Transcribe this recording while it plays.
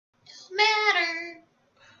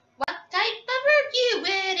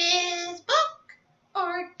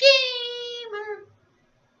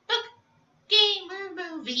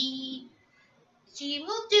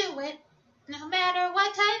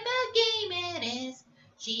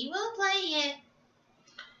she will play it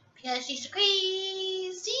because she's a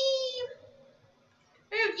crazy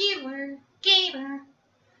reviewer gamer.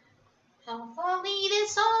 Hopefully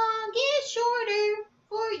this song is shorter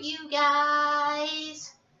for you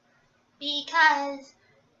guys because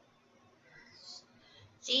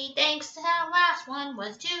she thinks the last one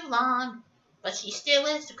was too long, but she still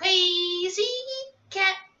is a crazy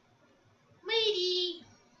cat lady,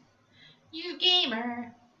 you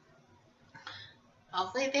gamer.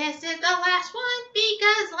 Hopefully this is the last one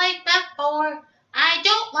because like before, I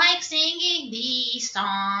don't like singing these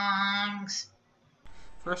songs.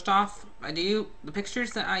 First off, the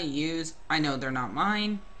pictures that I use, I know they're not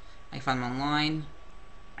mine. I found them online.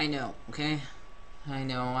 I know, okay? I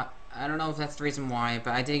know. I don't know if that's the reason why,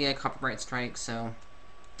 but I did get a copyright strike, so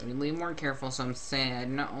I'm a little more careful. So I'm saying I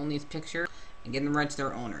do not own these pictures and give them right to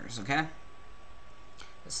their owners, okay?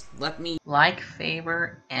 Just let me like,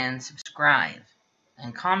 favor, and subscribe.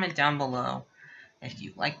 And comment down below if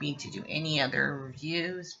you'd like me to do any other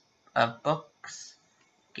reviews of books,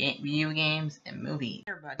 video games, and movies.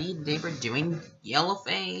 Hey everybody, today we're doing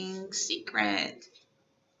Yellowfang Secret.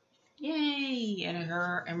 Yay!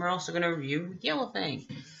 And we're also gonna review Yellowfang.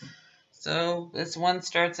 So this one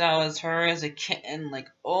starts out as her as a kitten, like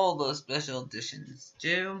all those special editions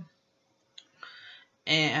do.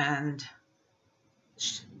 And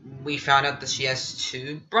we found out that she has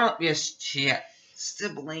she has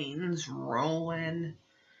siblings, Roland,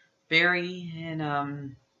 Barry,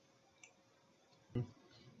 and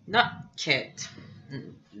not Kit.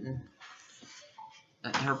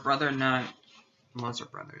 Her brother, what's her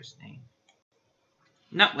brother's name?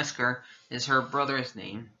 Nut Whisker is her brother's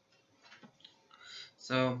name.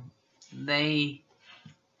 So she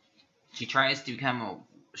wants to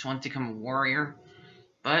become a warrior,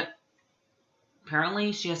 but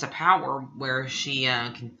apparently she has a power where she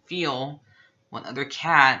can feel when other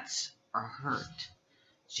cats are hurt.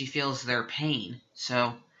 She feels their pain,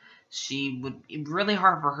 so it's really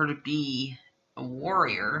hard for her to be a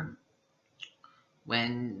warrior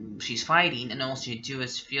when she's fighting, and all she do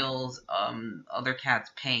is feels other cats'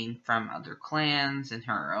 pain from other clans and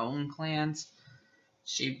her own clans.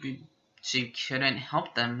 She couldn't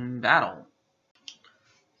help them in battle,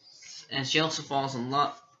 and she also falls in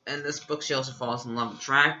love. In this book, she also falls in love with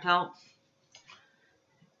Dragpelt,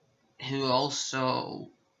 who also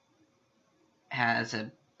has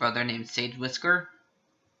a brother named Sage Whisker.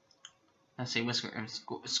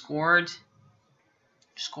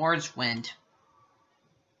 Scourge Wind.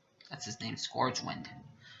 That's his name, Scourge Wind.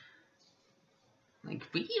 Like,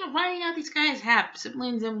 we find out these guys have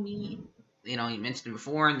siblings, and you mentioned it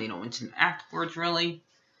before, and they don't mention it afterwards, really.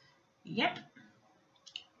 Yep.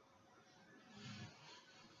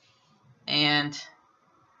 And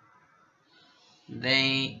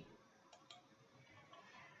they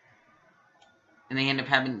end up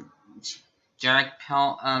having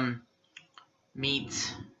Dragpelt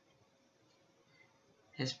meets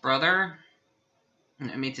his brother,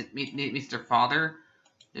 meets their father,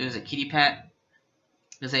 who was a kitty pet,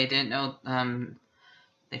 because they didn't know,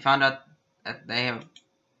 they found out that they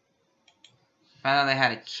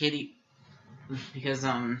had a kitty, because,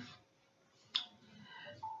 a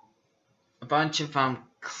bunch of,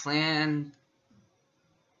 clan,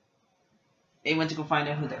 they went to go find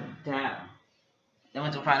out who their dad,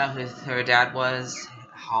 her dad was,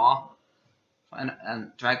 and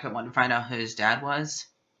Dragpelt wanted to find out who his dad was.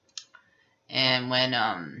 And when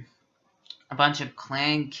a bunch of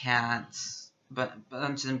clan cats, but a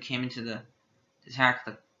bunch of them came to attack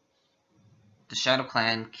the Shadow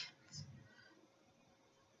Clan,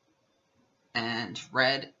 and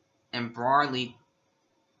Red and Brawler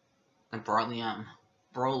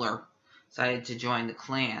decided to join the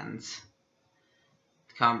clans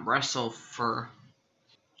to come wrestle for.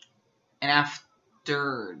 And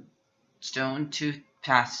after Stonechtooth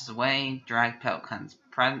passes away, Dragpelt becomes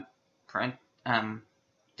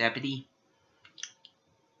deputy,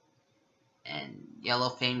 and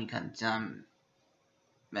Yellowfang becomes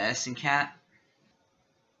medicine cat.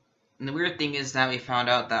 And the weird thing is that we found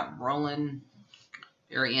out that Roland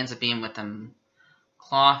Barry ends up being with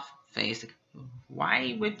Clawface. Like,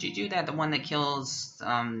 why would you do that? The one that kills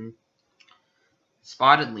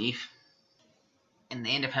Spotted Leaf, and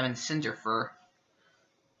they end up having Cinderfur.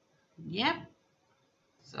 Yep.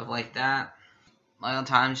 Stuff like that. A lot of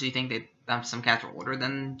times you think that some cats are older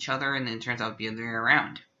than each other, and then it turns out to be the other way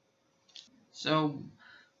around. So,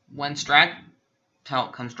 when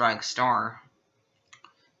Dragpelt comes Dragstar,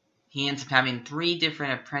 he ends up having 3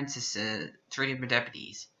 different apprentices, 3 different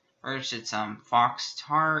deputies. First, it's Fox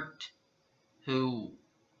Tart, who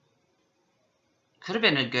could have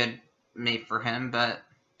been a good mate for him, but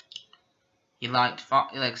he likes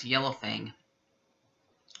Yellowfang.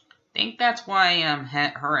 I think that's why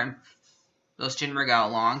her and those Jinra got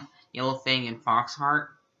along. Yellowfang and Foxheart.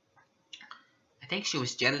 I think she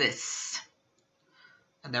was jealous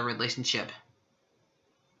of their relationship.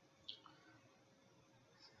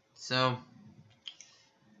 So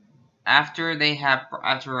after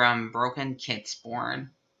Broken Kit's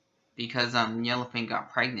born, because Yellowfang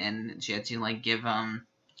got pregnant, and she had to like give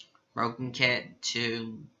Broken Kit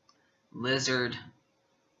to Lizard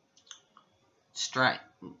Stripe,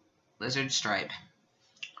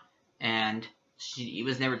 and he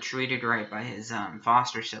was never treated right by his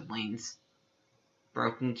foster siblings.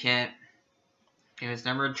 Broken Kit, he was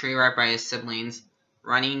never treated right by his siblings.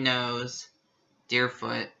 Runny Nose,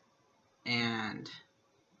 Deerfoot, and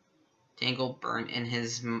Tangleburn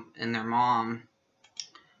and their mom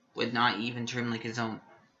would not even treat him like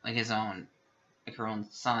her own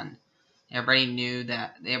son. Everybody knew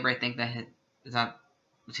that. Everybody think that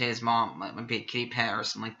his mom might be a kitty pet or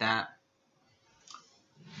something like that.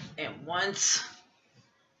 And once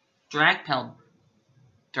Dragstar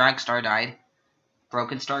died,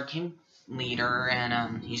 Broken Star came leader,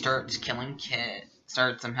 and he starts killing kids.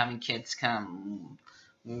 Starts having kids come.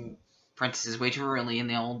 Princesses way too early, and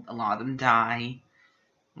a lot of them die.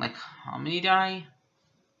 Like, how many die?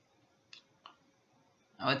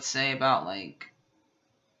 I would say about like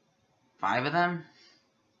 5 of them.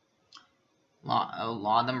 A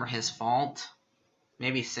lot of them were his fault.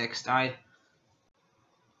 Maybe 6 died.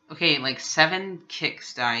 Okay, like 7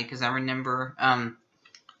 Kicks died, because I remember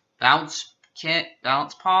Bounce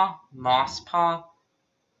Paw, Moss Paw,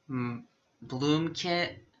 Bloom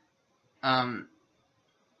Kit,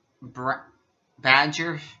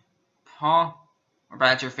 Badger Paw, or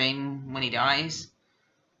Badger Fang when he dies.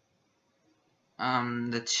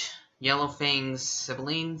 The Yellowfang's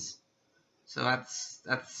siblings. So that's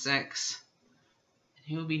 6. And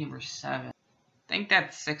who would be number 7? I think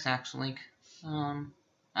that's 6 actually.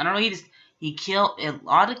 I don't know. He killed a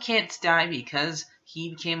lot of kids. Died because he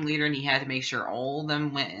became leader, and he had to make sure all of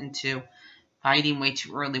them went into hiding way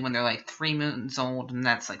too early when they're like 3 months old, and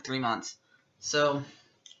that's like 3 months. So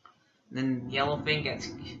then Yellowfang gets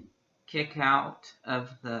kicked out of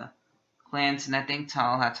the clans, and I think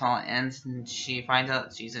that's how it ends, and she finds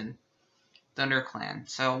out she's in Thunder Clan.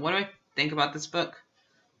 So what do I think about this book?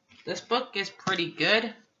 This book is pretty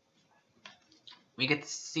good. We get to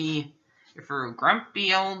see through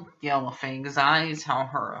grumpy old Yellowfang's eyes how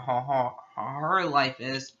her life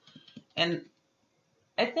is, and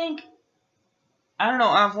I think, I don't know,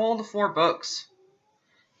 out of all the 4 books,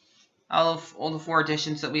 out of all the 4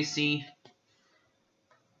 editions that we see,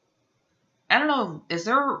 I don't know, is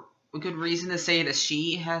there a good reason to say that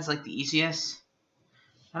she has like the easiest?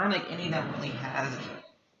 I don't think any that really has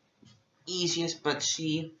easiest, but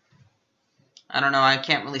she, I don't know, I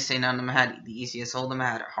can't really say none of them had the easiest. All of them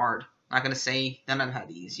had it hard. I'm not gonna say none of them had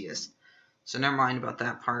the easiest. So never mind about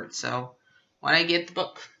that part. So when I give the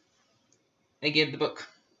book, I give the book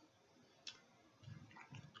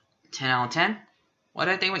 10 out of 10. What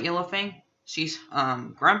do I think about Yellowfang? She's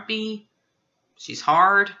grumpy. She's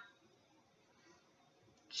hard.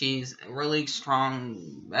 She's a really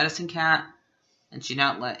strong medicine cat, and she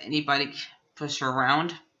not let anybody push her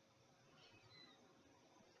around.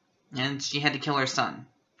 And she had to kill her son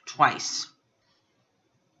twice.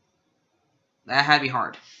 That had to be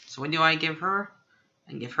hard. So what do I give her?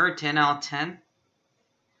 I give her 10 out of 10.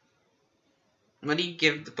 What do you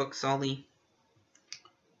give the book, Sully?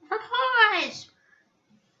 For pies!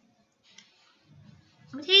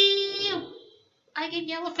 I give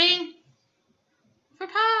Yellowfang for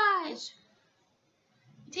pies.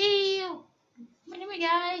 Anyway,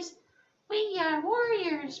 guys, we are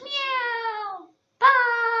warriors. Meow.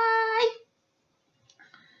 Bye.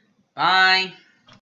 Bye.